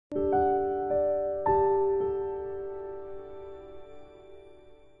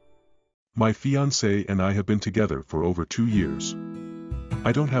My fiancée and I have been together for over 2 years.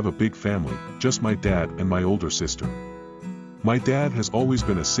 I don't have a big family, just my dad and my older sister. My dad has always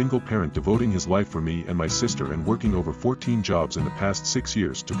been a single parent, devoting his life for me and my sister and working over 14 jobs in the past 6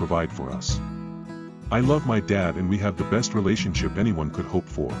 years to provide for us. I love my dad and we have the best relationship anyone could hope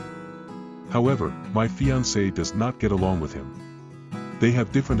for. However, my fiancée does not get along with him. They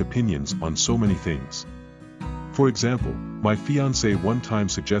have different opinions on so many things. For example, my fiancée one time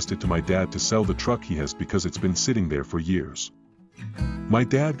suggested to my dad to sell the truck he has because it's been sitting there for years. My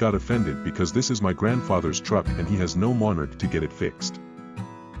dad got offended because this is my grandfather's truck and he has no money to get it fixed.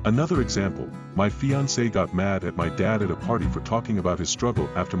 Another example, my fiancé got mad at my dad at a party for talking about his struggle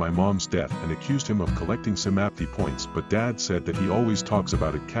after my mom's death and accused him of collecting sympathy points, but dad said that he always talks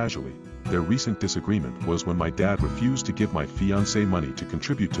about it casually. Their recent disagreement was when my dad refused to give my fiancé money to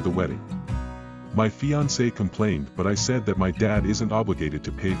contribute to the wedding. My fiancé complained, but I said that my dad isn't obligated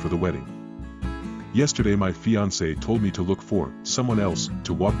to pay for the wedding. Yesterday my fiancé told me to look for someone else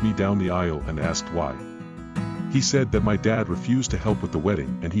to walk me down the aisle and asked why. He said that my dad refused to help with the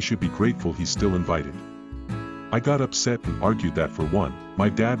wedding and he should be grateful he's still invited. I got upset and argued that for one, my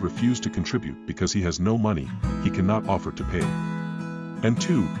dad refused to contribute because he has no money, he cannot offer to pay. And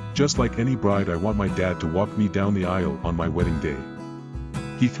two, just like any bride, I want my dad to walk me down the aisle on my wedding day.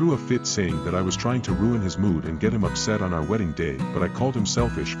 He threw a fit saying that I was trying to ruin his mood and get him upset on our wedding day, but I called him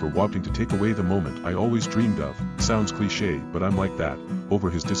selfish for wanting to take away the moment I always dreamed of. Sounds cliche, but I'm like that,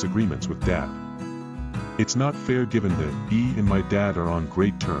 over his disagreements with dad. It's not fair given that he and my dad are on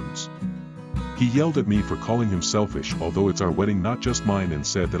great terms. He yelled at me for calling him selfish, although it's our wedding, not just mine, and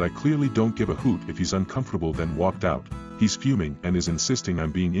said that I clearly don't give a hoot if he's uncomfortable, then walked out. He's fuming and is insisting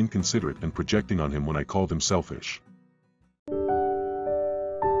I'm being inconsiderate and projecting on him when I called him selfish.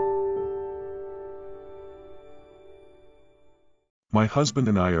 My husband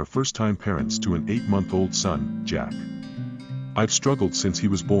and I are first-time parents to an 8-month-old son, Jack. I've struggled since he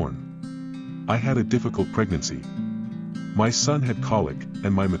was born. I had a difficult pregnancy. My son had colic,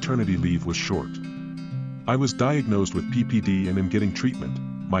 and my maternity leave was short. I was diagnosed with PPD and am getting treatment.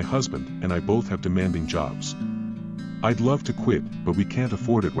 My husband and I both have demanding jobs. I'd love to quit, but we can't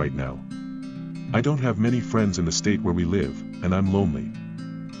afford it right now. I don't have many friends in the state where we live, and I'm lonely.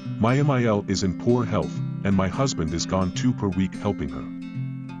 My MIL is in poor health, and my husband is gone 2 per week helping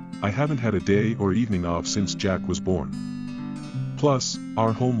her. I haven't had a day or evening off since Jack was born. Plus,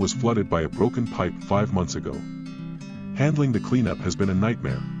 our home was flooded by a broken pipe 5 months ago. Handling the cleanup has been a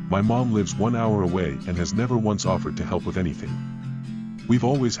nightmare. My mom lives 1 hour away and has never once offered to help with anything. We've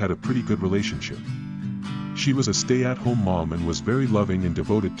always had a pretty good relationship. She was a stay-at-home mom and was very loving and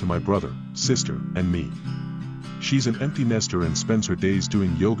devoted to my brother, sister, and me. She's an empty nester and spends her days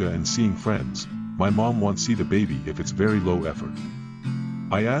doing yoga and seeing friends. My mom won't see the baby if it's very low effort.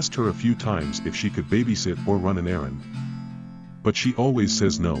 I asked her a few times if she could babysit or run an errand, but she always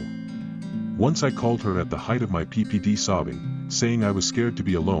says no. Once I called her at the height of my PPD sobbing, saying I was scared to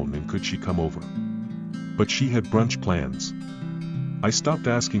be alone and could she come over. But she had brunch plans. I stopped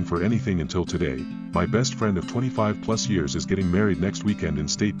asking for anything until today. My best friend of 25 plus years is getting married next weekend in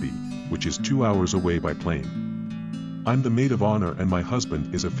State B, which is 2 hours away by plane. I'm the maid of honor and my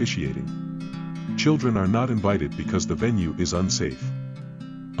husband is officiating. Children are not invited because the venue is unsafe.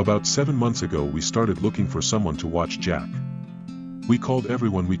 About 7 months ago we started looking for someone to watch Jack. We called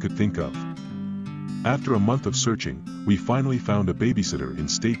everyone we could think of. After a month of searching, we finally found a babysitter in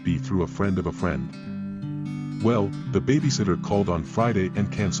State B through a friend of a friend. Well, the babysitter called on Friday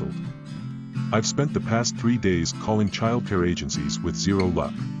and canceled. I've spent the past 3 days calling childcare agencies with zero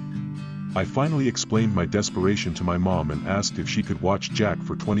luck. I finally explained my desperation to my mom and asked if she could watch Jack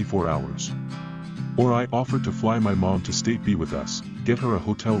for 24 hours. Or I offered to fly my mom to State B with us, get her a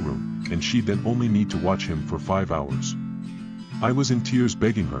hotel room, and she'd then only need to watch him for 5 hours. I was in tears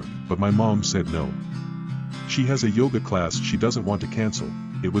begging her, but my mom said no. She has a yoga class she doesn't want to cancel.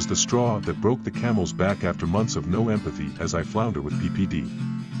 It was the straw that broke the camel's back after months of no empathy as I flounder with PPD.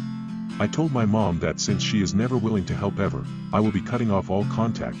 I told my mom that since she is never willing to help ever, I will be cutting off all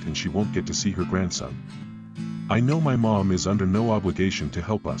contact and she won't get to see her grandson. I know my mom is under no obligation to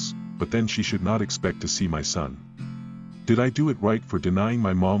help us, but then she should not expect to see my son. Did I do it right for denying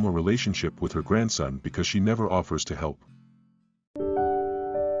my mom a relationship with her grandson because she never offers to help?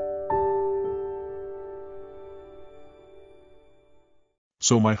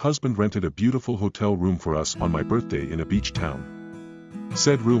 So my husband rented a beautiful hotel room for us on my birthday in a beach town.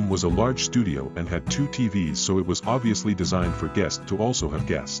 Said room was a large studio and had 2 TVs, so it was obviously designed for guests to also have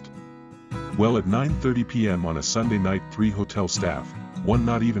guests. Well, at 9:30 p.m. on a Sunday night, 3 hotel staff, one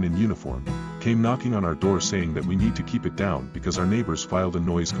not even in uniform, came knocking on our door saying that we need to keep it down because our neighbors filed a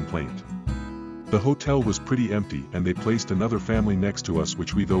noise complaint. The hotel was pretty empty and they placed another family next to us,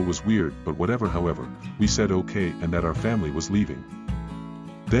 which we thought was weird, but whatever. However, we said okay and that our family was leaving.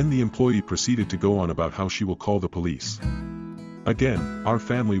 Then the employee proceeded to go on about how she will call the police. Again, our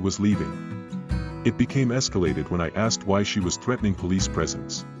family was leaving. It became escalated when I asked why she was threatening police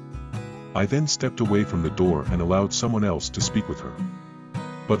presence. I then stepped away from the door and allowed someone else to speak with her.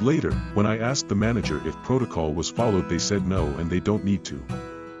 But later, when I asked the manager if protocol was followed, they said no and they don't need to.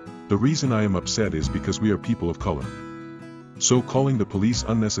 The reason I am upset is because we are people of color. So calling the police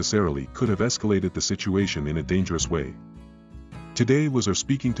unnecessarily could have escalated the situation in a dangerous way. Today was our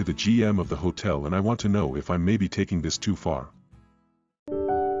speaking to the GM of the hotel, and I want to know if I'm maybe taking this too far.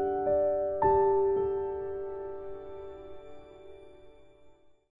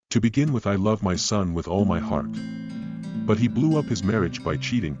 To begin with, I love my son with all my heart. But he blew up his marriage by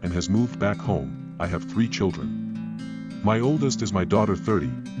cheating and has moved back home. I have 3 children. My oldest is my daughter 30,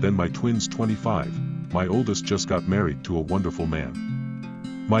 then my twins 25, my oldest just got married to a wonderful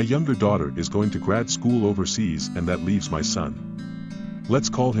man. My younger daughter is going to grad school overseas, and that leaves my son. Let's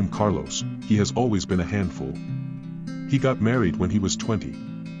call him Carlos. He has always been a handful. He got married when he was 20.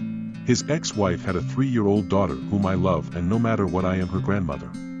 His ex-wife had a 3-year-old daughter whom I love, and no matter what, I am her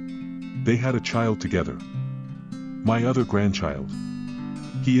grandmother. They had a child together. My other grandchild.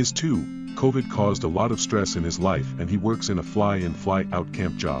 He is 2. COVID caused a lot of stress in his life and he works in a fly-in fly-out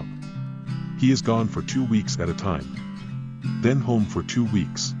camp job. He is gone for 2 weeks at a time. Then home for 2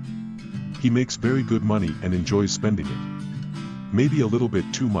 weeks. He makes very good money and enjoys spending it. Maybe a little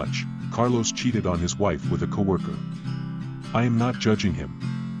bit too much. Carlos cheated on his wife with a coworker. I am not judging him.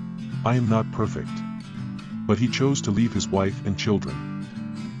 I am not perfect. But he chose to leave his wife and children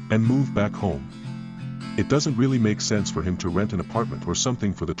and move back home. It doesn't really make sense for him to rent an apartment or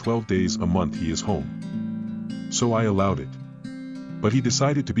something for the 12 days a month he is home. So I allowed it. But he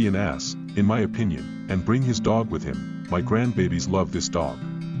decided to be an ass, in my opinion, and bring his dog with him. My grandbabies love this dog.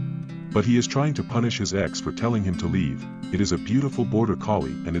 But he is trying to punish his ex for telling him to leave. It is a beautiful border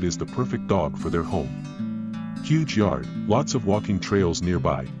collie and it is the perfect dog for their home. Huge yard, lots of walking trails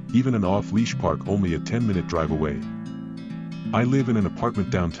nearby, even an off-leash park only a 10-minute drive away. I live in an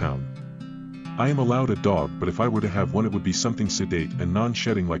apartment downtown. I am allowed a dog, but if I were to have one, it would be something sedate and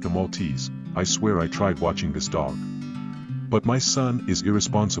non-shedding like a Maltese. I swear I tried watching this dog. But my son is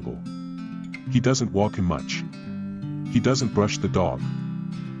irresponsible. He doesn't walk him much. He doesn't brush the dog.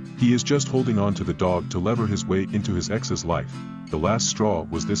 He is just holding on to the dog to lever his way into his ex's life. The last straw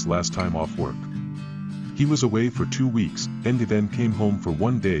was this last time off work. He was away for 2 weeks, and he then came home for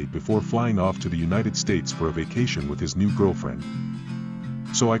 1 day before flying off to the United States for a vacation with his new girlfriend.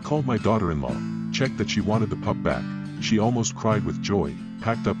 So I called my daughter-in-law, checked that she wanted the pup back. She almost cried with joy,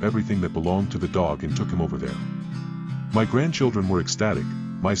 packed up everything that belonged to the dog and took him over there. My grandchildren were ecstatic.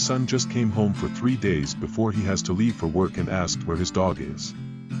 My son just came home for 3 days before he has to leave for work and asked where his dog is.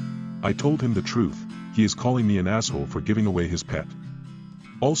 I told him the truth. He is calling me an asshole for giving away his pet.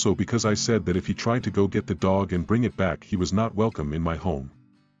 Also because I said that if he tried to go get the dog and bring it back, he was not welcome in my home.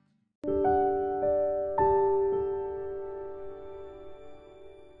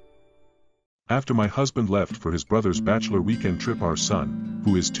 After my husband left for his brother's bachelor weekend trip, our son,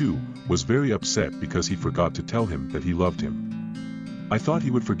 who is 2, was very upset because he forgot to tell him that he loved him. I thought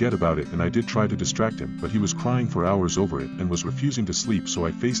he would forget about it, and I did try to distract him, but he was crying for hours over it and was refusing to sleep, so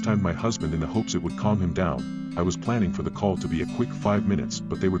I FaceTimed my husband in the hopes it would calm him down. I was planning for the call to be a quick 5 minutes,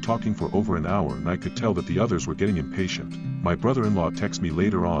 but they were talking for over an hour and I could tell that the others were getting impatient. My brother-in-law texted me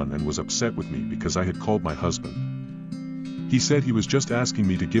later on and was upset with me because I had called my husband. He said he was just asking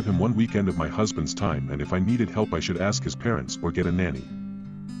me to give him 1 weekend of my husband's time, and if I needed help I should ask his parents or get a nanny.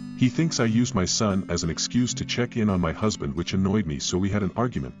 He thinks I used my son as an excuse to check in on my husband, which annoyed me, so we had an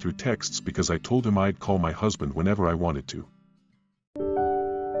argument through texts because I told him I'd call my husband whenever I wanted to.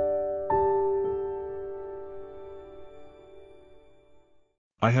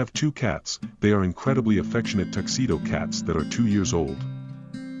 I have 2 cats. They are incredibly affectionate tuxedo cats that are 2 years old.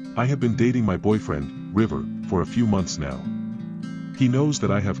 I have been dating my boyfriend, River, for a few months now. He knows that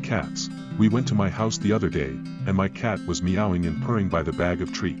I have cats. We went to my house the other day, and my cat was meowing and purring by the bag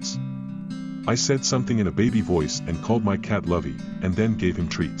of treats. I said something in a baby voice and called my cat Lovey, and then gave him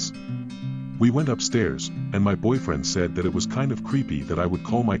treats. We went upstairs, and my boyfriend said that it was kind of creepy that I would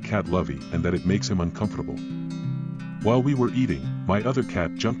call my cat Lovey and that it makes him uncomfortable. While we were eating, my other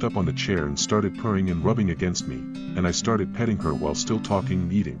cat jumped up on the chair and started purring and rubbing against me, and I started petting her while still talking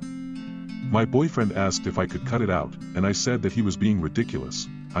and eating. My boyfriend asked if I could cut it out, and I said that he was being ridiculous.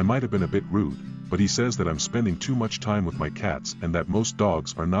 I might have been a bit rude, but he says that I'm spending too much time with my cats and that most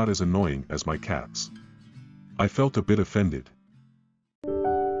dogs are not as annoying as my cats. I felt a bit offended.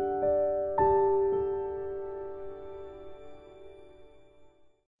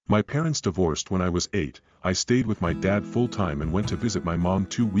 My parents divorced when I was 8, I stayed with my dad full-time and went to visit my mom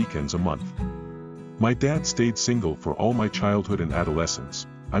 2 weekends a month. My dad stayed single for all my childhood and adolescence.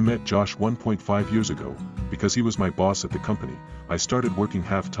 I met Josh 1.5 years ago, because he was my boss at the company. I started working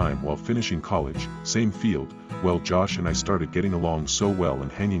half-time while finishing college, same field. Well, Josh and I started getting along so well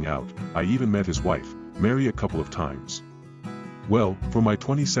and hanging out. I even met his wife, Mary, a couple of times. Well, for my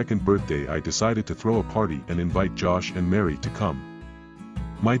 22nd birthday I decided to throw a party and invite Josh and Mary to come.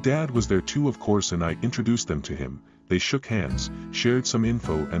 My dad was there too, of course, and I introduced them to him. They shook hands, shared some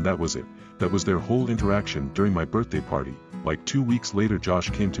info, and that was it. That was their whole interaction during my birthday party. Like 2 weeks later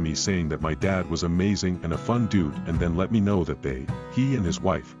Josh came to me saying that my dad was amazing and a fun dude, and then let me know that he and his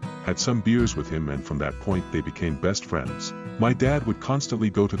wife, had some beers with him, and from that point they became best friends. My dad would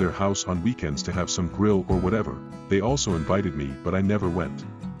constantly go to their house on weekends to have some grill or whatever. They also invited me, but I never went.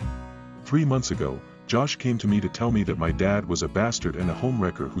 3 months ago, Josh came to me to tell me that my dad was a bastard and a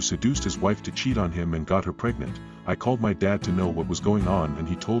homewrecker who seduced his wife to cheat on him and got her pregnant. I called my dad to know what was going on, and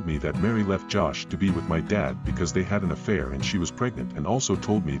he told me that Mary left Josh to be with my dad because they had an affair and she was pregnant, and also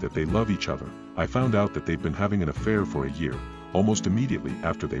told me that they love each other. I found out that they'd been having an affair for a year, almost immediately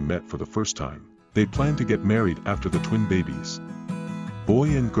after they met for the first time. They planned to get married after the twin babies,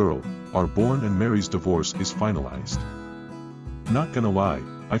 boy and girl, are born, and Mary's divorce is finalized. Not gonna lie,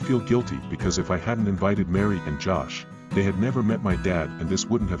 I feel guilty because if I hadn't invited Mary and Josh, they had never met my dad and this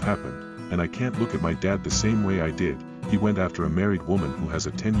wouldn't have happened, and I can't look at my dad the same way I did. He went after a married woman who has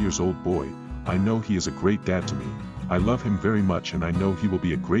a 10-year-old boy. I know he is a great dad to me. I love him very much, and I know he will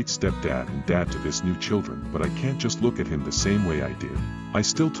be a great stepdad and dad to this new children, but I can't just look at him the same way I did. I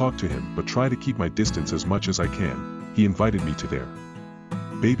still talk to him but try to keep my distance as much as I can. He invited me to their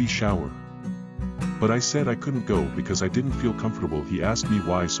baby shower, but I said I couldn't go because I didn't feel comfortable. He asked me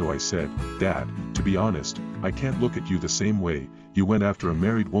why, so I said, "Dad, to be honest, I can't look at you the same way. You went after a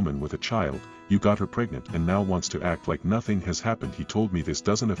married woman with a child, you got her pregnant, and now wants to act like nothing has happened." He told me this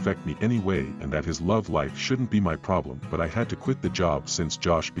doesn't affect me anyway and that his love life shouldn't be my problem, but I had to quit the job since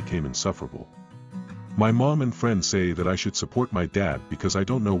Josh became insufferable. My mom and friends say that I should support my dad because I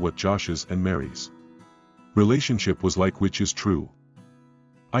don't know what Josh's and Mary's relationship was like, which is true.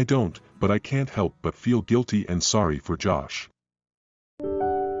 I don't, but I can't help but feel guilty and sorry for Josh.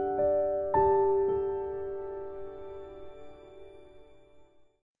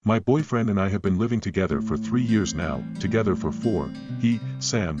 My boyfriend and I have been living together for 3 years now, together for 4. He,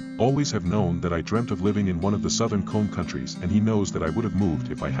 Sam, always have known that I dreamt of living in one of the southern cone countries, and he knows that I would have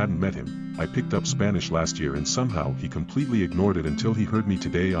moved if I hadn't met him. I picked up Spanish last year and somehow he completely ignored it until he heard me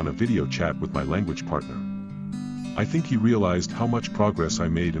today on a video chat with my language partner. I think he realized how much progress I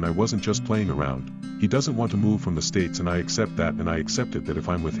made and I wasn't just playing around. He doesn't want to move from the States, and I accept that, and I accepted that if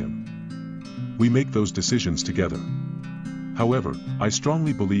I'm with him, we make those decisions together. However, I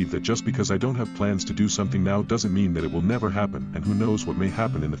strongly believe that just because I don't have plans to do something now doesn't mean that it will never happen, and who knows what may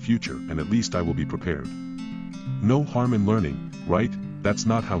happen in the future, and at least I will be prepared. No harm in learning, right? That's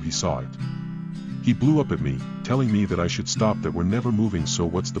not how he saw it. He blew up at me, telling me that I should stop, that we're never moving, so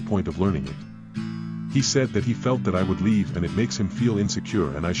what's the point of learning it? He said that he felt that I would leave and it makes him feel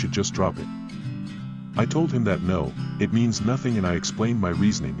insecure and I should just drop it. I told him that no, it means nothing, and I explained my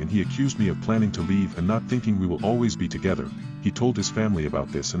reasoning, and he accused me of planning to leave and not thinking we will always be together. He told his family about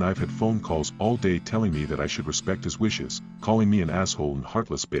this, and I've had phone calls all day telling me that I should respect his wishes, calling me an asshole and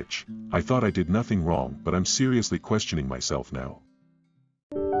heartless bitch. I thought I did nothing wrong, but I'm seriously questioning myself now.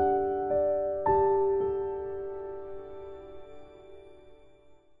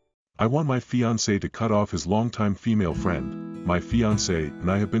 I want my fiancé to cut off his longtime female friend. My fiancé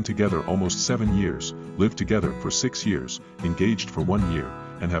and I have been together almost 7 years, lived together for 6 years, engaged for 1 year,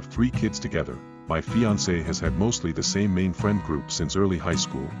 and have 3 kids together. My fiancé has had mostly the same main friend group since early high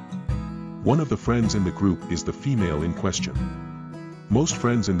school. One of the friends in the group is the female in question. Most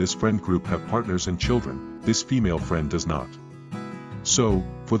friends in this friend group have partners and children, this female friend does not. So,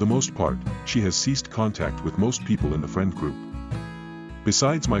 for the most part, she has ceased contact with most people in the friend group.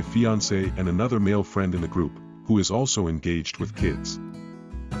 Besides my fiancé and another male friend in the group, who is also engaged with kids.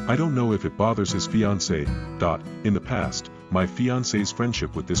 I don't know if it bothers his fiancé. In the past, my fiancé's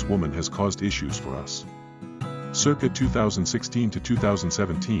friendship with this woman has caused issues for us. Circa 2016 to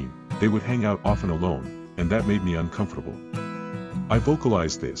 2017, they would hang out often alone, and that made me uncomfortable. I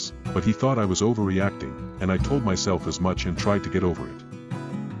vocalized this, but he thought I was overreacting, and I told myself as much and tried to get over it.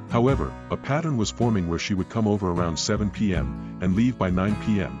 However, a pattern was forming where she would come over around 7 p.m. and leave by 9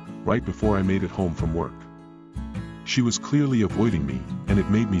 p.m., right before I made it home from work. She was clearly avoiding me, and it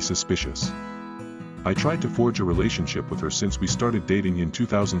made me suspicious. I tried to forge a relationship with her since we started dating in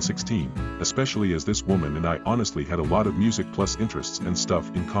 2016, especially as this woman and I honestly had a lot of music plus interests and stuff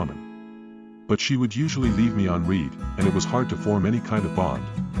in common. But she would usually leave me on read, and it was hard to form any kind of bond.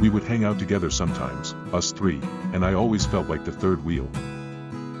 We would hang out together sometimes, us three, and I always felt like the third wheel.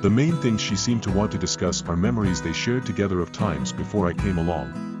 The main things she seemed to want to discuss are memories they shared together of times before I came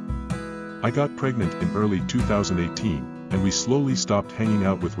along. I got pregnant in early 2018, and we slowly stopped hanging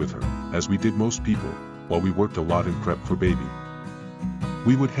out with her, as we did most people, while we worked a lot in prep for baby.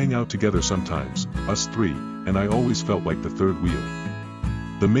 We would hang out together sometimes, us three, and I always felt like the third wheel.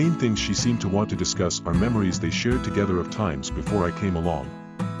 The main things she seemed to want to discuss are memories they shared together of times before I came along.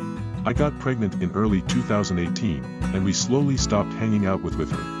 I got pregnant in early 2018, and we slowly stopped hanging out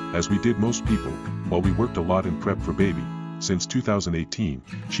with her, as we did most people, while we worked a lot in prep for baby. Since 2018,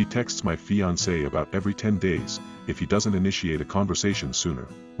 she texts my fiancé about every 10 days, if he doesn't initiate a conversation sooner,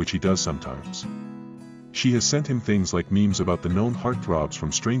 which he does sometimes. She has sent him things like memes about the known heartthrobs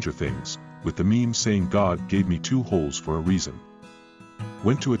from Stranger Things, with the meme saying God gave me 2 holes for a reason.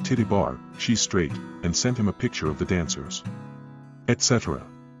 Went to a titty bar, she's straight, and sent him a picture of the dancers. Etc.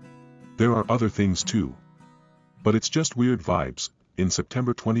 There are other things too. But it's just weird vibes. In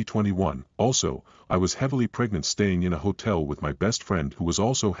September 2021, also, I was heavily pregnant staying in a hotel with my best friend who was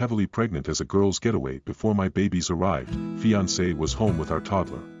also heavily pregnant as a girl's getaway before my babies arrived. Fiancé was home with our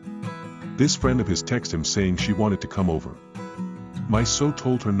toddler. This friend of his texted him saying she wanted to come over. My so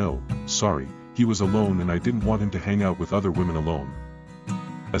told her no, sorry, he was alone and I didn't want him to hang out with other women alone.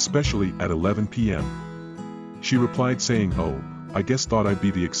 Especially at 11 p.m. She replied saying oh, I guess thought I'd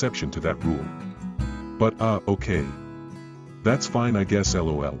be the exception to that rule. But okay. That's fine I guess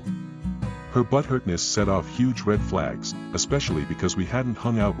lol. Her butthurtness set off huge red flags, especially because we hadn't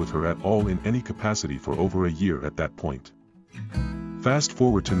hung out with her at all in any capacity for over a year at that point. Fast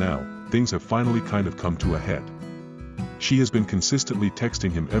forward to now, things have finally kind of come to a head. She has been consistently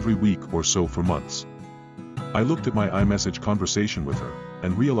texting him every week or so for months. I looked at my iMessage conversation with her,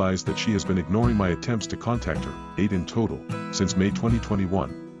 and realized that she has been ignoring my attempts to contact her, 8 in total, since May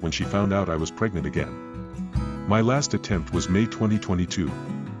 2021, when she found out I was pregnant again. My last attempt was May 2022.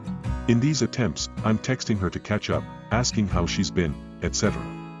 In these attempts, I'm texting her to catch up, asking how she's been, etc.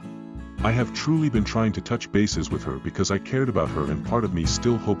 I have truly been trying to touch bases with her because I cared about her and part of me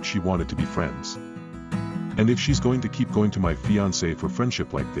still hoped she wanted to be friends. And if she's going to keep going to my fiancé for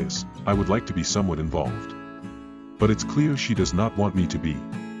friendship like this, I would like to be somewhat involved. But it's clear she does not want me to be.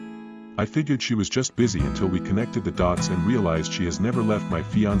 I figured she was just busy until we connected the dots and realized she has never left my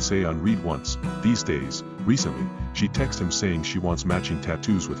fiancé on read once. These days, recently, she texted him saying she wants matching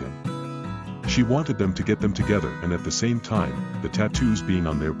tattoos with him. She wanted them to get them together and at the same time, the tattoos being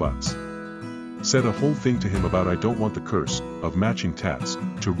on their butts. Said a whole thing to him about I don't want the curse of matching tats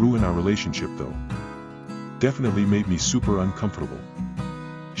to ruin our relationship though. Definitely made me super uncomfortable.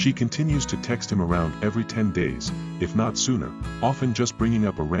 She continues to text him around every 10 days, if not sooner, often just bringing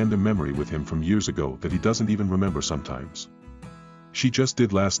up a random memory with him from years ago that he doesn't even remember sometimes. She just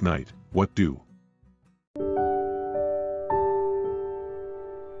did last night, what do?